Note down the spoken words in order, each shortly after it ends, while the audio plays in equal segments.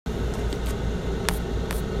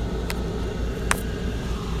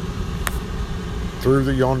Through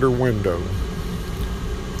the yonder window.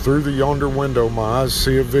 Through the yonder window, my eyes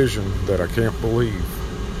see a vision that I can't believe.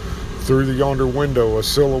 Through the yonder window, a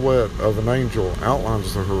silhouette of an angel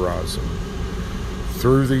outlines the horizon.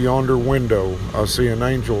 Through the yonder window, I see an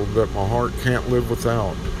angel that my heart can't live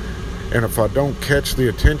without. And if I don't catch the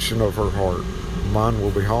attention of her heart, mine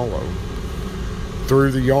will be hollow.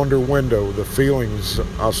 Through the yonder window, the feelings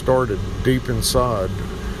I started deep inside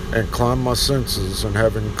and climbed my senses and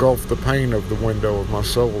have engulfed the pain of the window of my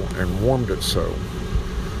soul and warmed it so.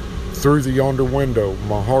 Through the yonder window,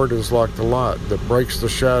 my heart is like the light that breaks the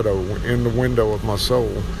shadow in the window of my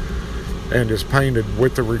soul and is painted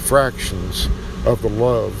with the refractions of the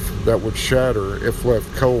love that would shatter if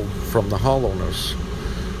left cold from the hollowness,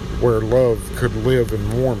 where love could live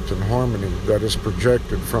in warmth and harmony that is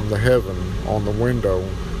projected from the heaven on the window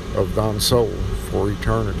of thine soul for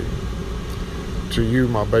eternity. To you,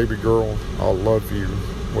 my baby girl, I'll love you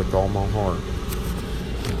with all my heart.